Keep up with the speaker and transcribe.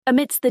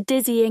Amidst the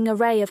dizzying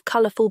array of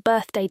colourful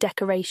birthday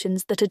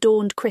decorations that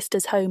adorned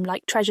Krista's home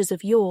like treasures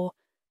of yore,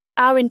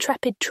 our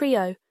intrepid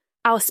trio,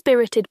 our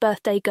spirited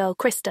birthday girl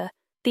Krista,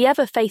 the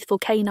ever-faithful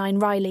canine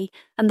Rylee,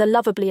 and the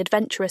lovably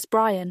adventurous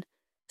Brian,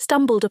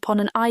 stumbled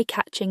upon an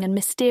eye-catching and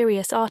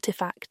mysterious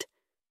artefact.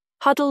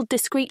 Huddled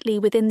discreetly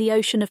within the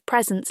ocean of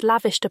presents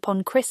lavished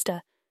upon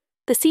Krista,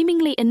 the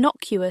seemingly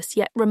innocuous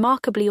yet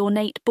remarkably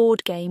ornate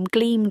board game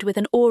gleamed with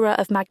an aura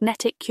of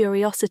magnetic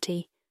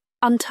curiosity,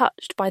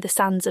 untouched by the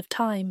sands of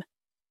time.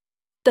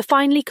 The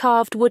finely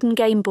carved wooden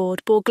game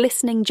board bore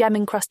glistening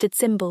gem-encrusted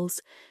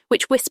symbols,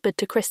 which whispered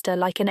to Krista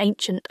like an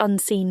ancient,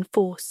 unseen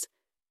force.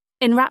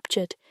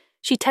 Enraptured,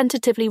 she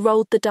tentatively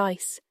rolled the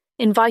dice,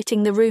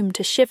 inviting the room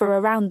to shiver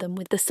around them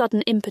with the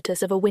sudden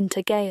impetus of a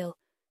winter gale.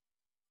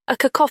 A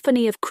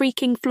cacophony of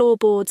creaking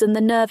floorboards and the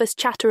nervous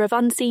chatter of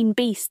unseen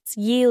beasts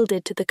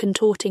yielded to the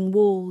contorting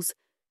walls,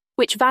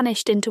 which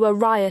vanished into a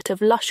riot of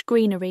lush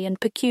greenery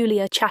and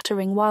peculiar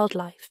chattering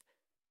wildlife.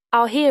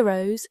 Our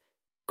heroes,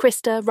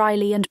 Krista,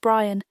 Rylee, and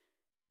Brian,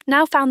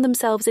 now found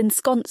themselves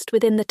ensconced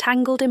within the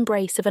tangled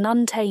embrace of an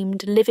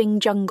untamed, living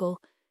jungle,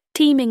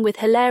 teeming with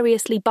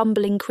hilariously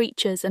bumbling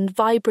creatures and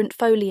vibrant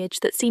foliage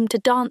that seemed to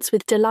dance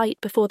with delight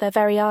before their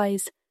very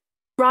eyes.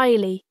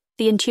 Rylee,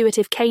 the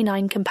intuitive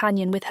canine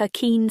companion with her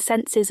keen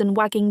senses and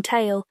wagging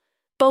tail,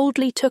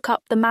 boldly took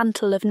up the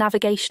mantle of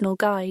navigational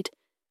guide,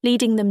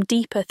 leading them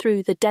deeper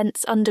through the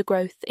dense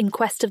undergrowth in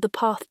quest of the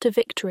path to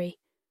victory.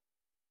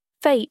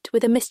 Fate,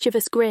 with a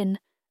mischievous grin,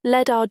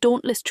 led our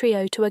dauntless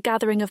trio to a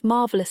gathering of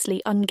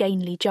marvellously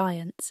ungainly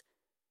giants.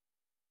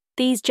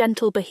 These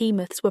gentle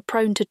behemoths were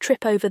prone to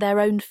trip over their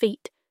own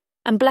feet,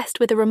 and blessed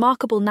with a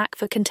remarkable knack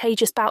for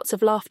contagious bouts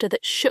of laughter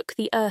that shook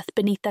the earth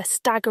beneath their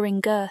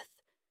staggering girth.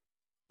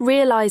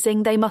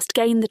 Realising they must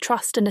gain the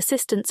trust and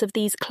assistance of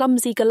these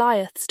clumsy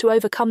Goliaths to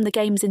overcome the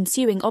game's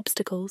ensuing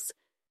obstacles,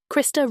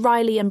 Krista,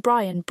 Rylee, and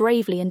Brian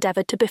bravely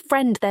endeavoured to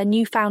befriend their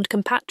newfound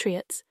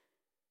compatriots.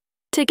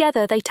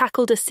 Together they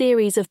tackled a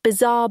series of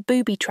bizarre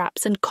booby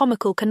traps and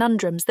comical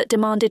conundrums that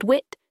demanded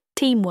wit,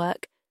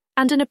 teamwork,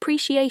 and an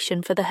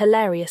appreciation for the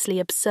hilariously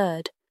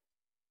absurd.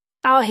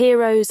 Our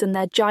heroes and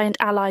their giant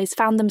allies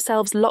found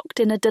themselves locked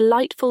in a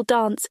delightful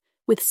dance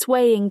with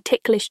swaying,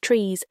 ticklish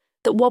trees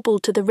that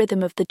wobbled to the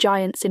rhythm of the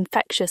giants'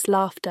 infectious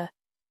laughter.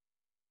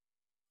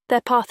 Their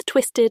path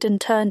twisted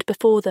and turned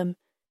before them,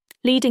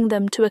 leading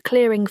them to a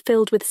clearing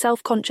filled with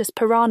self-conscious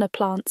piranha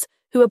plants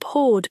who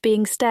abhorred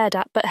being stared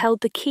at but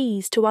held the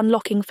keys to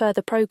unlocking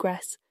further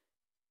progress.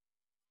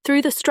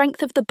 Through the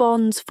strength of the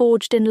bonds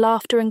forged in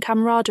laughter and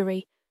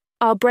camaraderie,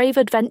 our brave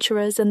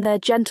adventurers and their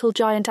gentle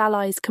giant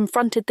allies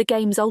confronted the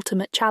game's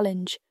ultimate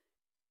challenge.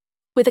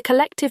 With a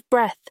collective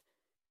breath,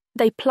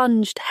 they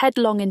plunged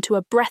headlong into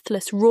a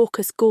breathless,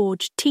 raucous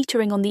gorge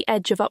teetering on the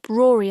edge of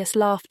uproarious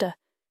laughter.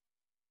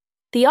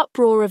 The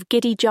uproar of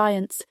giddy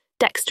giants,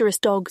 dexterous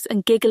dogs,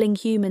 and giggling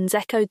humans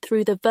echoed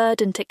through the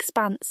verdant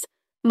expanse,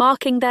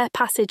 marking their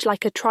passage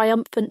like a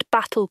triumphant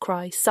battle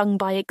cry sung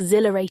by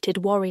exhilarated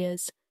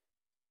warriors.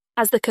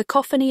 As the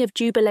cacophony of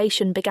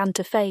jubilation began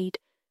to fade,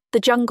 the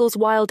jungle's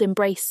wild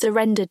embrace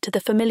surrendered to the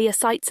familiar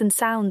sights and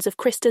sounds of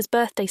Krista's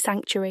birthday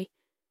sanctuary.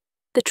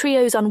 The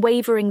trio's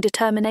unwavering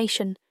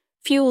determination,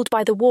 fueled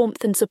by the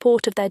warmth and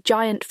support of their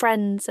giant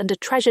friends and a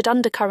treasured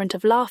undercurrent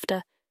of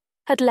laughter,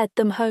 had led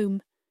them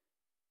home.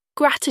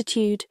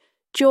 Gratitude,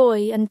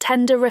 joy, and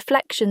tender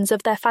reflections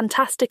of their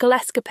fantastical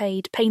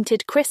escapade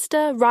painted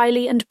Krista,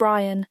 Rylee, and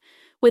Brian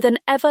with an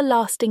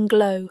everlasting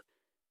glow,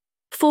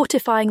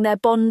 fortifying their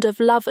bond of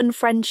love and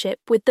friendship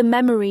with the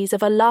memories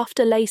of a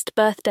laughter-laced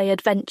birthday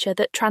adventure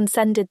that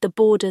transcended the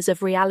borders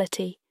of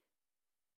reality.